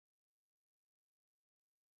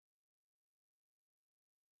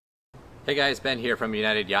Hey guys, Ben here from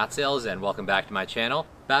United Yacht Sales and welcome back to my channel.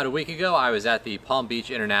 About a week ago I was at the Palm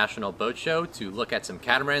Beach International Boat Show to look at some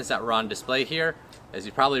catamarans that were on display here. As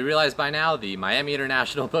you probably realized by now, the Miami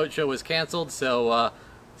International Boat Show was canceled, so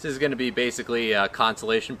this is going to be basically a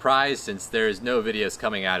consolation prize since there's no videos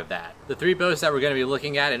coming out of that. The three boats that we're going to be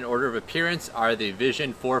looking at in order of appearance are the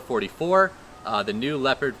Vision 444, the new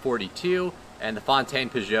Leopard 42, and the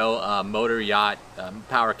Fontaine Pajot motor yacht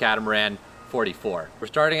power catamaran 44. We're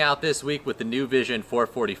starting out this week with the new Vision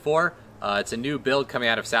 444. It's a new build coming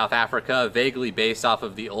out of South Africa, vaguely based off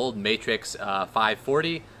of the old Matrix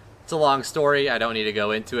 540. It's a long story, I don't need to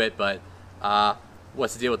go into it, but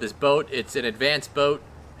what's the deal with this boat? It's an advanced boat,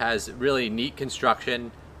 has really neat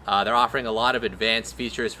construction. They're offering a lot of advanced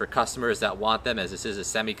features for customers that want them, as this is a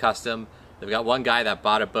semi-custom. They've got one guy that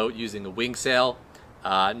bought a boat using a wing sail.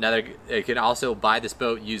 They can also buy this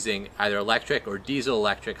boat using either electric or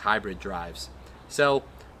diesel-electric hybrid drives. So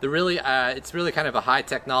it's really kind of a high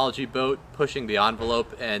technology boat pushing the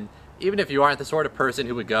envelope, and even if you aren't the sort of person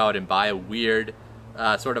who would go out and buy a weird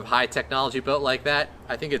sort of high technology boat like that,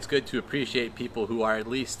 I think it's good to appreciate people who are at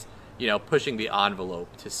least, you know, pushing the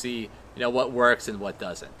envelope to see, you know, what works and what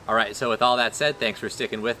doesn't. Alright, so with all that said, thanks for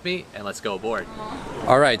sticking with me, and let's go aboard.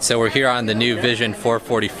 Alright, so we're here on the new Vision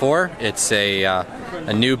 444. It's a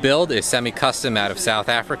new build, a semi-custom out of South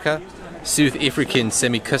Africa. South African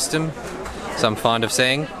semi-custom, so I'm fond of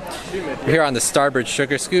saying. Here on the starboard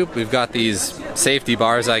sugar scoop, we've got these safety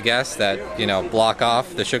bars, I guess, that, you know, block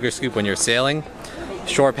off the sugar scoop when you're sailing.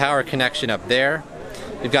 Shore power connection up there.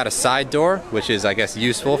 We've got a side door, which is, I guess,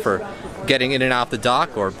 useful for getting in and out the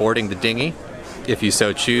dock or boarding the dinghy, if you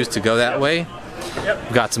so choose to go that way.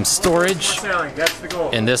 We've got some storage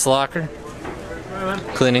in this locker.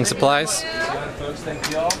 Cleaning supplies.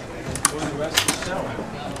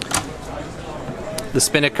 The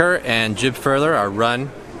spinnaker and jib furler are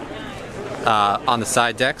run on the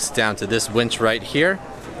side decks down to this winch right here.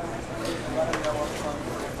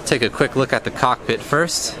 Take a quick look at the cockpit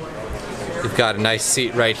first. We've got a nice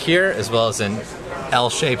seat right here, as well as an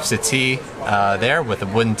L-shaped settee there with a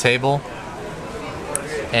wooden table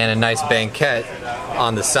and a nice banquette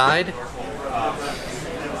on the side.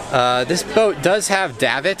 This boat does have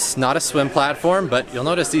davits, not a swim platform, but you'll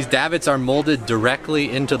notice these davits are molded directly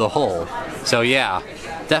into the hull. So yeah,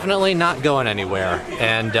 definitely not going anywhere.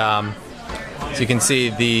 And as you can see,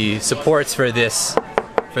 the supports for the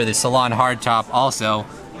salon hardtop also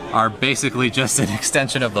are basically just an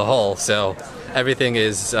extension of the hull. So everything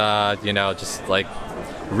is, you know, just like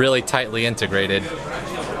really tightly integrated.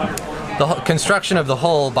 The construction of the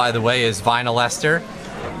hull, by the way, is vinyl ester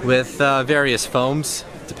with various foams,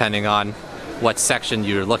 depending on what section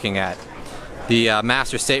you're looking at. The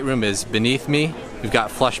master stateroom is beneath me. We've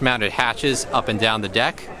got flush-mounted hatches up and down the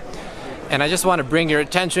deck. And I just want to bring your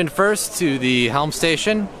attention first to the helm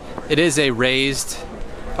station. It is a raised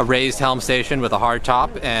helm station with a hard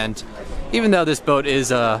top, and even though this boat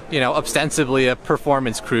is ostensibly a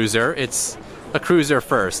performance cruiser, it's a cruiser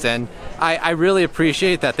first. And I really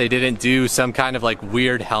appreciate that they didn't do some kind of like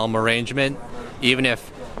weird helm arrangement, even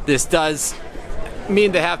if this does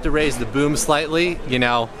mean they have to raise the boom slightly. You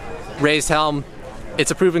know, raised helm,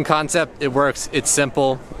 it's a proven concept, it works, it's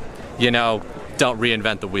simple, you know, don't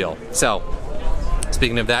reinvent the wheel. So,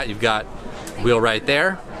 speaking of that, you've got the wheel right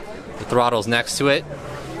there, the throttle's next to it.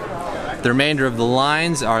 The remainder of the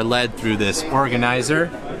lines are led through this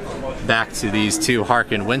organizer back to these two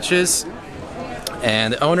Harken winches.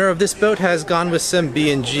 And the owner of this boat has gone with some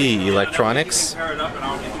B&G electronics.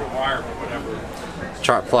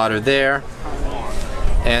 Chart plotter there,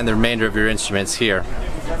 and the remainder of your instruments here.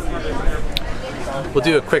 We'll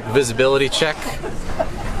do a quick visibility check.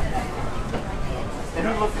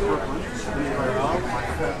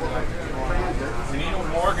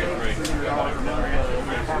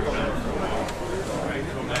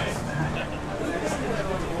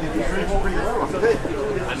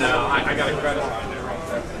 I know, I got a credit line there.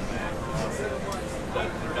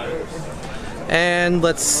 And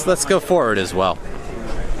let's go forward as well.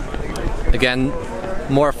 Again,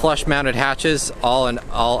 more flush-mounted hatches, all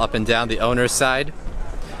up and down the owner's side.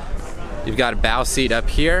 You've got a bow seat up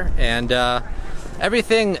here, and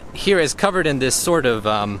everything here is covered in this sort of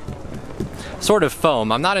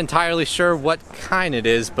foam. I'm not entirely sure what kind it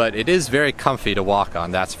is, but it is very comfy to walk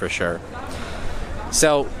on, that's for sure.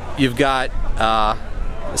 So you've got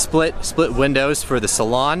split windows for the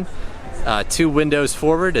salon, two windows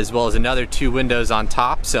forward as well as another two windows on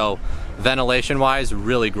top, so ventilation wise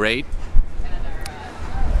really great.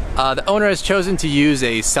 The owner has chosen to use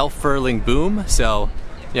a self-furling boom, so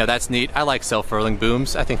you know, that's neat. I like self-furling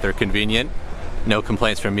booms, I think they're convenient. No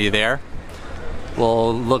complaints from me there.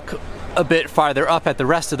 We'll look a bit farther up at the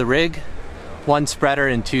rest of the rig, 1 spreader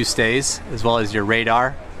and 2 stays, as well as your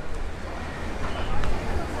radar.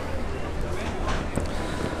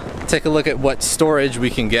 Take a look at what storage we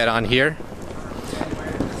can get on here.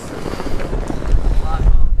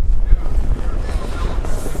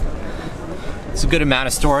 It's a good amount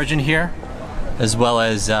of storage in here, as well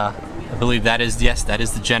as I believe that is, yes, that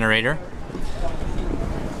is the generator.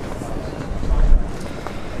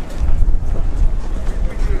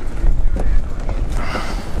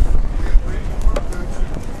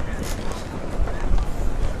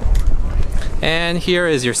 And here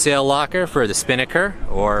is your sail locker for the spinnaker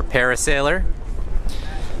or parasailer,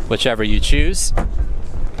 whichever you choose.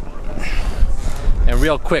 And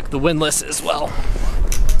real quick, the windlass as well.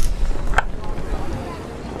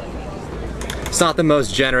 It's not the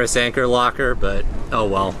most generous anchor locker, but oh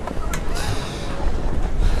well.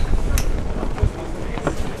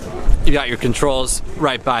 You got your controls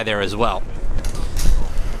right by there as well.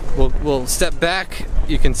 We'll step back.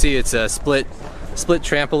 You can see it's a split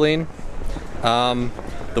trampoline.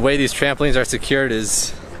 The way these trampolines are secured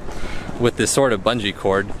is with this sort of bungee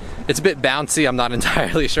cord. It's a bit bouncy. I'm not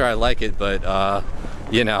entirely sure I like it, but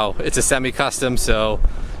you know, it's a semi-custom, so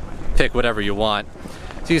pick whatever you want.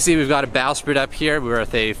 So you can see we've got a bowsprit up here. We're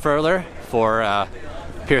with a furler for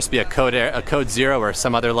appears to be a code 0 or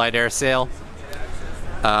some other light air sail.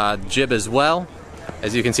 Jib as well.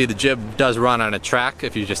 As you can see, the jib does run on a track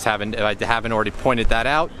if I haven't already pointed that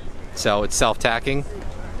out. So it's self-tacking.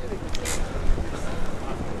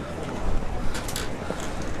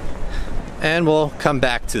 And we'll come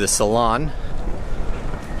back to the salon.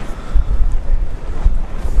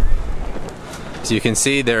 So you can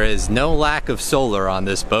see there is no lack of solar on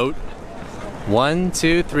this boat. 1,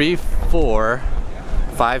 2, 3, 4,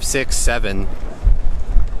 5, 6, 7.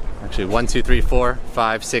 Actually 1, 2, 3, 4,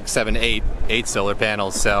 5, 6, 7, 8. 8 solar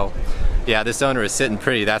panels. So yeah, this owner is sitting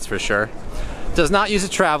pretty, that's for sure. Does not use a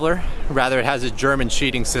traveler. Rather, it has a German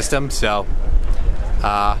sheeting system, so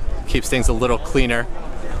keeps things a little cleaner.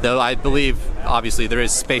 Though I believe, obviously, there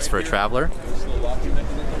is space for a traveler.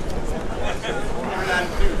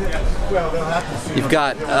 You've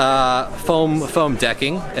got foam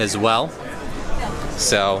decking as well,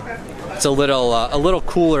 so it's a little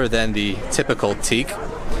cooler than the typical teak.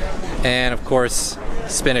 And of course,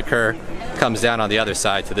 spinnaker comes down on the other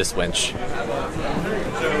side to this winch.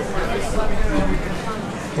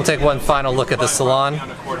 We'll take one final look at the salon,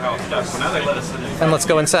 and let's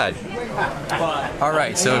go inside.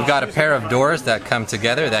 Alright, so we've got a pair of doors that come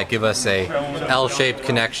together that give us a L-shaped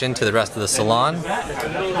connection to the rest of the salon.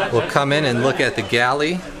 We'll come in and look at the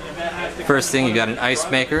galley. First thing, you got an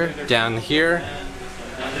ice maker down here,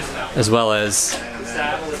 as well as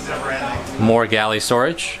more galley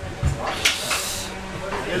storage.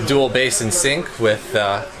 Dual basin sink with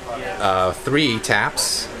 3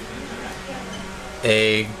 taps.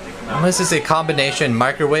 This is a combination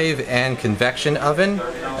microwave and convection oven,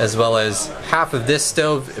 as well as half of this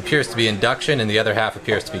stove appears to be induction and the other half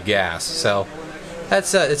appears to be gas. So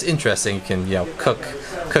that's it's interesting. You can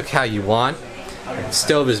cook how you want. The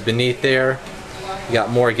stove is beneath there. You got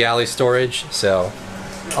more galley storage. So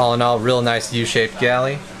all in all, real nice U-shaped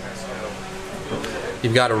galley.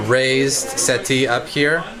 You've got a raised settee up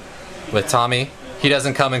here with Tommy. He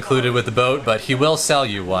doesn't come included with the boat, but he will sell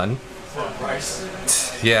you one.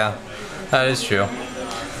 Yeah, that is true.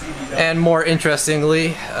 And more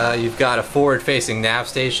interestingly, you've got a forward-facing nav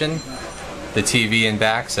station, the TV in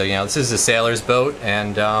back. So this is a sailor's boat,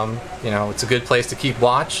 and it's a good place to keep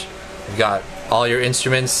watch. You've got all your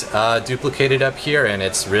instruments duplicated up here, and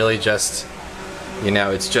it's really just,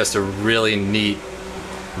 it's just a really neat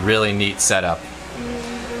setup.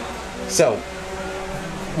 So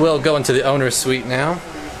we'll go into the owner's suite now.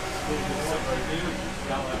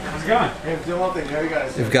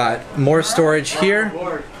 We've got more storage here,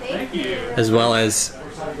 as well as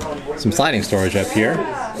some sliding storage up here.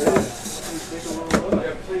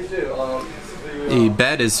 The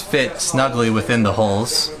bed is fit snugly within the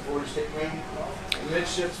holes.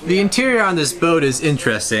 The interior on this boat is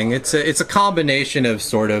interesting. It's a combination of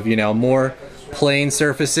sort of, more plain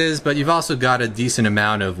surfaces, but you've also got a decent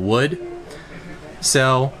amount of wood.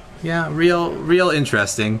 So yeah, real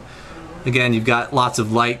interesting. Again, you've got lots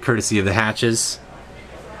of light courtesy of the hatches.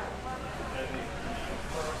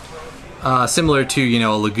 Similar to, a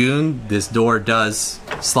lagoon, this door does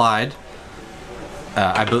slide.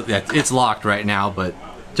 I believe it's locked right now, but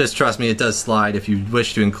just trust me, it does slide if you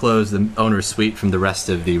wish to enclose the owner's suite from the rest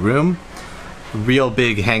of the room. Real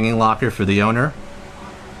big hanging locker for the owner.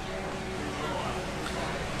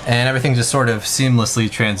 And everything just sort of seamlessly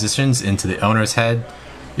transitions into the owner's head.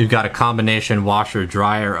 You've got a combination washer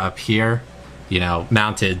dryer up here, you know,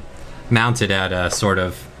 mounted at a sort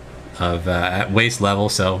of at waist level,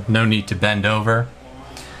 so no need to bend over.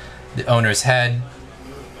 The owner's head,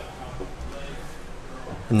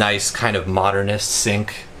 nice kind of modernist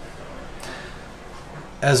sink,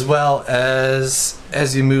 as well as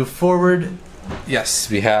you move forward. Yes,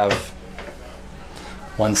 we have,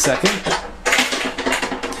 one second.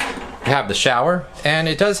 We have the shower, and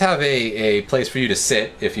it does have a place for you to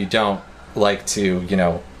sit if you don't like to, you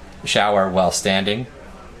know, shower while standing,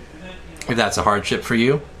 if that's a hardship for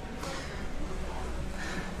you.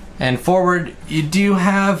 And forward, you do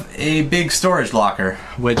have a big storage locker,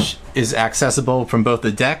 which is accessible from both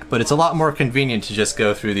the deck, but it's a lot more convenient to just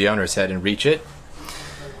go through the owner's head and reach it.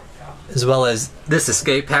 As well as this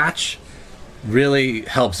escape hatch really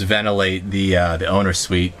helps ventilate the owner's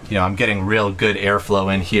suite. You know, I'm getting real good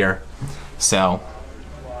airflow in here, so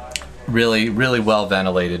really well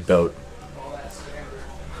ventilated boat.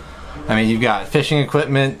 I mean, you've got fishing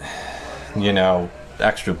equipment, you know,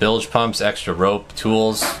 extra bilge pumps, extra rope,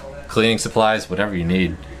 tools, cleaning supplies, whatever you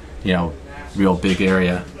need. You know, real big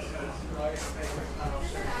area.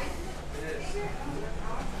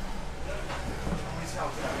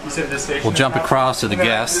 We'll jump across to the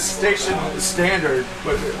guests. This station is standard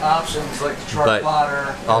with options like the truck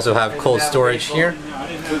plotter. Also have cold storage here,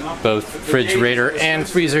 both refrigerator and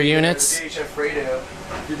freezer units. You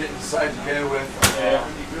didn't decide to go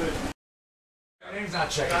with.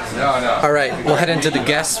 All right, we'll head into the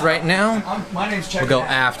guests right now. We'll go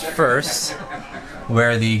aft first,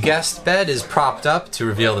 where the guest bed is propped up to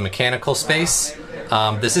reveal the mechanical space.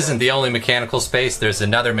 This isn't the only mechanical space. There's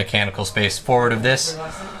another mechanical space forward of this.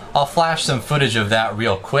 I'll flash some footage of that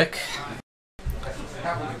real quick.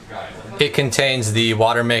 It contains the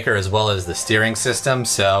water maker as well as the steering system,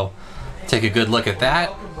 so take a good look at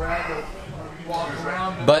that.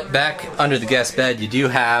 But back under the guest bed, you do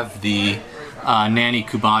have the Nanny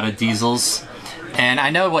Kubota diesels. And I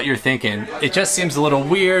know what you're thinking. It just seems a little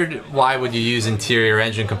weird. Why would you use interior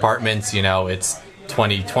engine compartments? You know, it's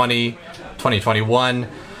 2020, 2021.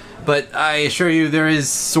 But I assure you there is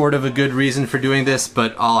sort of a good reason for doing this,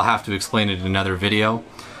 but I'll have to explain it in another video.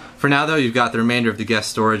 For now though, you've got the remainder of the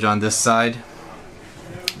guest storage on this side,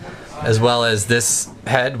 as well as this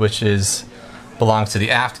head, which belongs to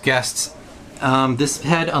the aft guests. This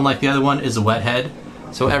head, unlike the other one, is a wet head,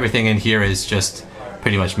 so everything in here is just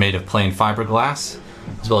pretty much made of plain fiberglass,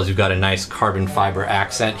 as well as you've got a nice carbon fiber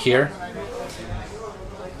accent here.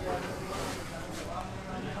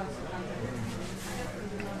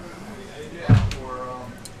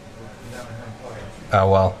 Oh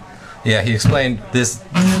well, yeah, he explained this.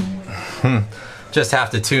 Just have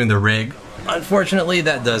to tune the rig. Unfortunately,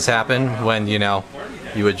 that does happen when, you know,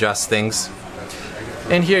 you adjust things.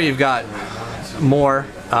 And here you've got more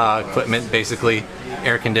equipment, basically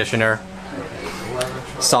air conditioner,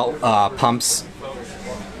 salt pumps,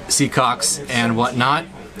 seacocks, and whatnot.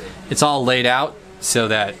 It's all laid out so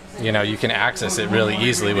that, you know, you can access it really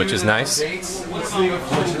easily, which is nice.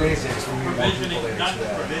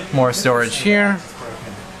 More storage here.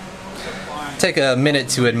 Take a minute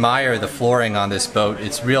to admire the flooring on this boat.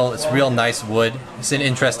 It's real nice wood. It's an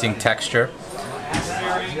interesting texture.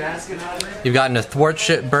 You've got an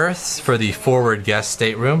athwartship berths for the forward guest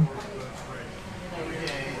stateroom.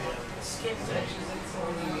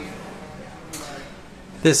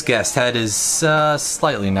 This guest head is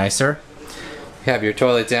slightly nicer. You have your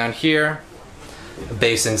toilet down here, a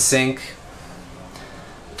basin sink,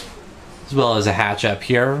 as well as a hatch up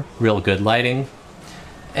here, real good lighting,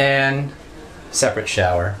 and separate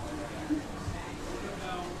shower.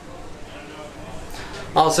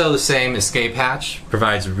 Also the same escape hatch,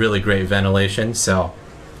 provides really great ventilation, so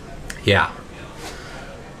yeah.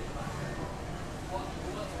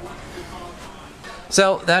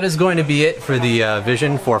 So that is going to be it for the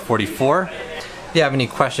Vision 444. If you have any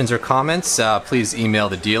questions or comments, please email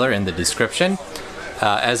the dealer in the description.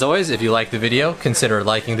 As always, if you like the video, consider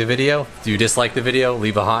liking the video. If you dislike the video,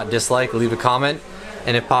 leave a hot dislike, leave a comment.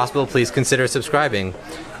 And if possible, please consider subscribing.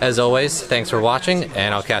 As always, thanks for watching,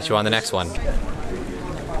 and I'll catch you on the next one.